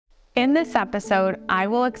In this episode, I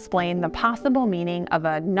will explain the possible meaning of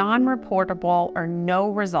a non-reportable or no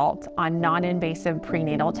result on non-invasive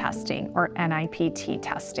prenatal testing, or NIPT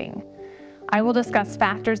testing. I will discuss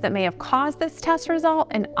factors that may have caused this test result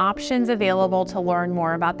and options available to learn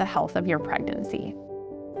more about the health of your pregnancy.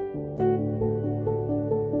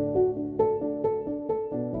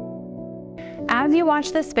 As you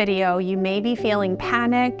watch this video, you may be feeling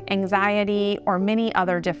panic, anxiety, or many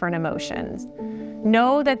other different emotions.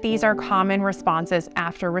 Know that these are common responses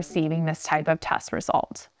after receiving this type of test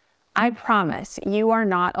result. I promise you are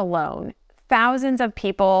not alone. Thousands of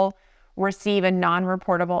people receive a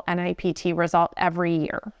non-reportable NIPT result every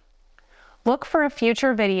year. Look for a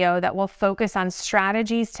future video that will focus on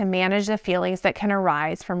strategies to manage the feelings that can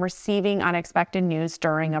arise from receiving unexpected news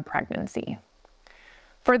during a pregnancy.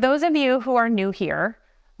 For those of you who are new here,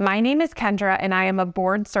 my name is Kendra and I am a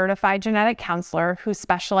board-certified genetic counselor who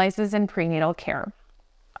specializes in prenatal care.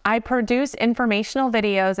 I produce informational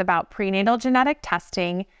videos about prenatal genetic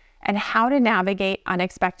testing and how to navigate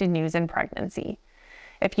unexpected news in pregnancy.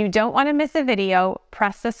 If you don't want to miss a video,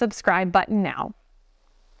 press the subscribe button now.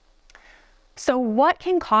 So what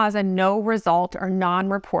can cause a no result or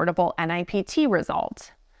non-reportable NIPT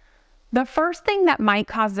result? The first thing that might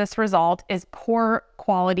cause this result is poor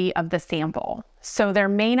quality of the sample. So there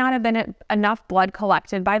may not have been enough blood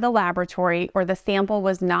collected by the laboratory, or the sample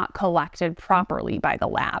was not collected properly by the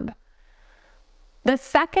lab. The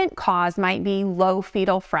second cause might be low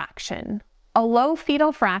fetal fraction. A low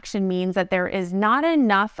fetal fraction means that there is not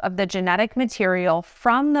enough of the genetic material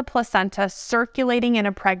from the placenta circulating in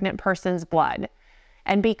a pregnant person's blood.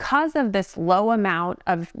 And because of this low amount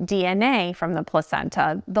of DNA from the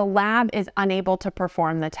placenta, the lab is unable to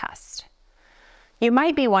perform the test. You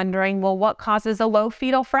might be wondering, well, what causes a low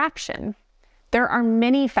fetal fraction? There are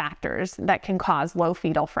many factors that can cause low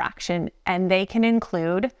fetal fraction, and they can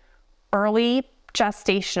include early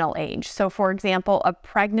gestational age. So for example, a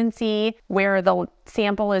pregnancy where the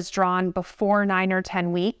sample is drawn before 9 or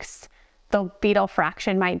 10 weeks, the fetal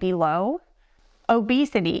fraction might be low.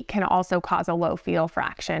 Obesity can also cause a low fetal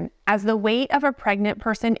fraction. As the weight of a pregnant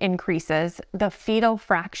person increases, the fetal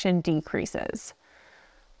fraction decreases.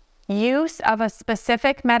 Use of a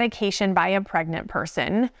specific medication by a pregnant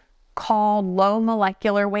person called low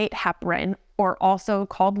molecular weight heparin, or also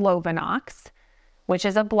called Lovenox, which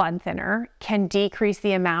is a blood thinner, can decrease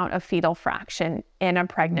the amount of fetal fraction in a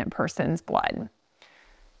pregnant person's blood.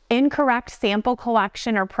 Incorrect sample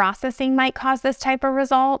collection or processing might cause this type of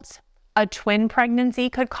result. A twin pregnancy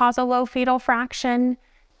could cause a low fetal fraction.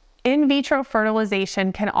 In vitro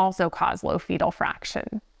fertilization can also cause low fetal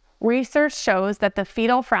fraction. Research shows that the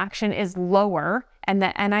fetal fraction is lower and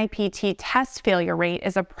the NIPT test failure rate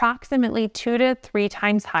is approximately 2 to 3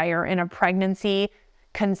 times higher in a pregnancy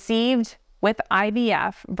conceived with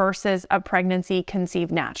IVF versus a pregnancy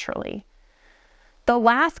conceived naturally. The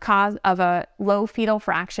last cause of a low fetal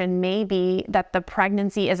fraction may be that the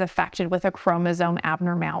pregnancy is affected with a chromosome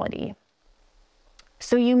abnormality.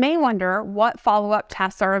 So you may wonder what follow-up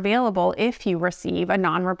tests are available if you receive a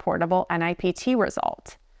non-reportable NIPT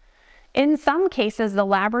result. In some cases, the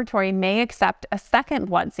laboratory may accept a second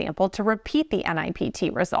blood sample to repeat the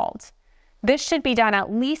NIPT result. This should be done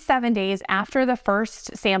at least 7 days after the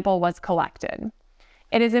first sample was collected.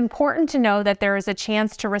 It is important to know that there is a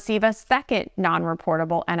chance to receive a second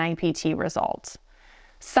non-reportable NIPT result.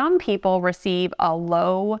 Some people receive a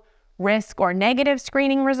low risk or negative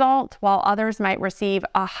screening result, while others might receive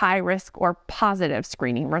a high risk or positive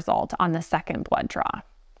screening result on the second blood draw.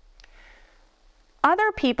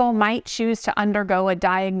 Other people might choose to undergo a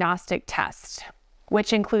diagnostic test,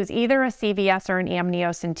 which includes either a CVS or an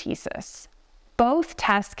amniocentesis. Both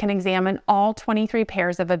tests can examine all 23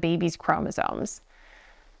 pairs of a baby's chromosomes.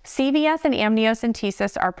 CVS and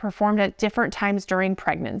amniocentesis are performed at different times during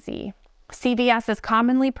pregnancy. CVS is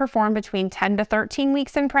commonly performed between 10 to 13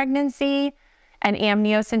 weeks in pregnancy, and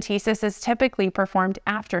amniocentesis is typically performed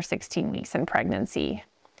after 16 weeks in pregnancy.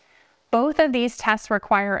 Both of these tests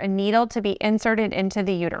require a needle to be inserted into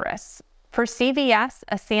the uterus. For CVS,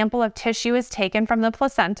 a sample of tissue is taken from the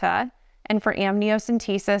placenta, and for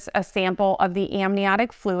amniocentesis, a sample of the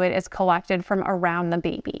amniotic fluid is collected from around the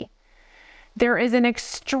baby. There is an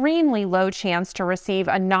extremely low chance to receive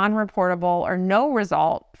a non-reportable or no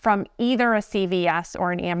result from either a CVS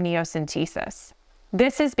or an amniocentesis.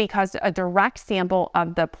 This is because a direct sample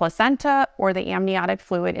of the placenta or the amniotic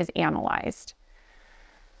fluid is analyzed.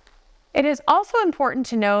 It is also important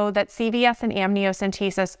to know that CVS and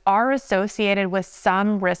amniocentesis are associated with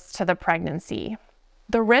some risks to the pregnancy.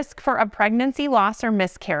 The risk for a pregnancy loss or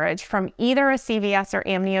miscarriage from either a CVS or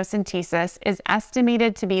amniocentesis is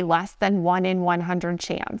estimated to be less than 1 in 100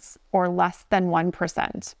 chance, or less than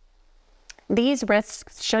 1%. These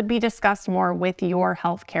risks should be discussed more with your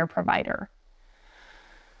healthcare provider.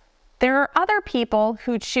 There are other people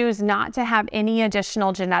who choose not to have any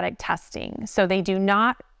additional genetic testing, so they do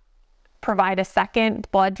not provide a second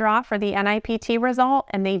blood draw for the NIPT result,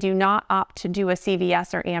 and they do not opt to do a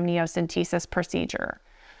CVS or amniocentesis procedure.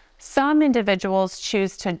 Some individuals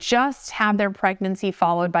choose to just have their pregnancy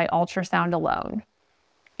followed by ultrasound alone.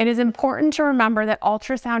 It is important to remember that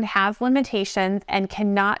ultrasound has limitations and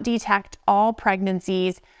cannot detect all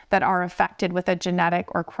pregnancies that are affected with a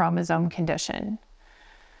genetic or chromosome condition.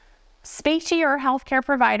 Speak to your healthcare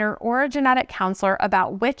provider or a genetic counselor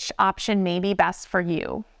about which option may be best for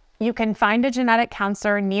you. You can find a genetic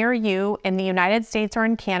counselor near you in the United States or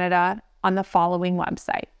in Canada on the following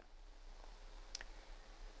website.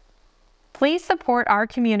 Please support our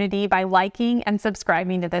community by liking and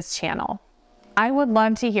subscribing to this channel. I would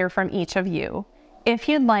love to hear from each of you. If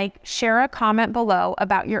you'd like, share a comment below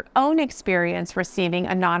about your own experience receiving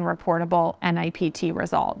a non-reportable NIPT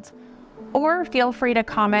result. Or feel free to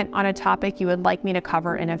comment on a topic you would like me to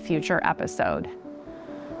cover in a future episode.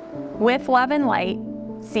 With love and light,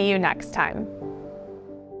 see you next time.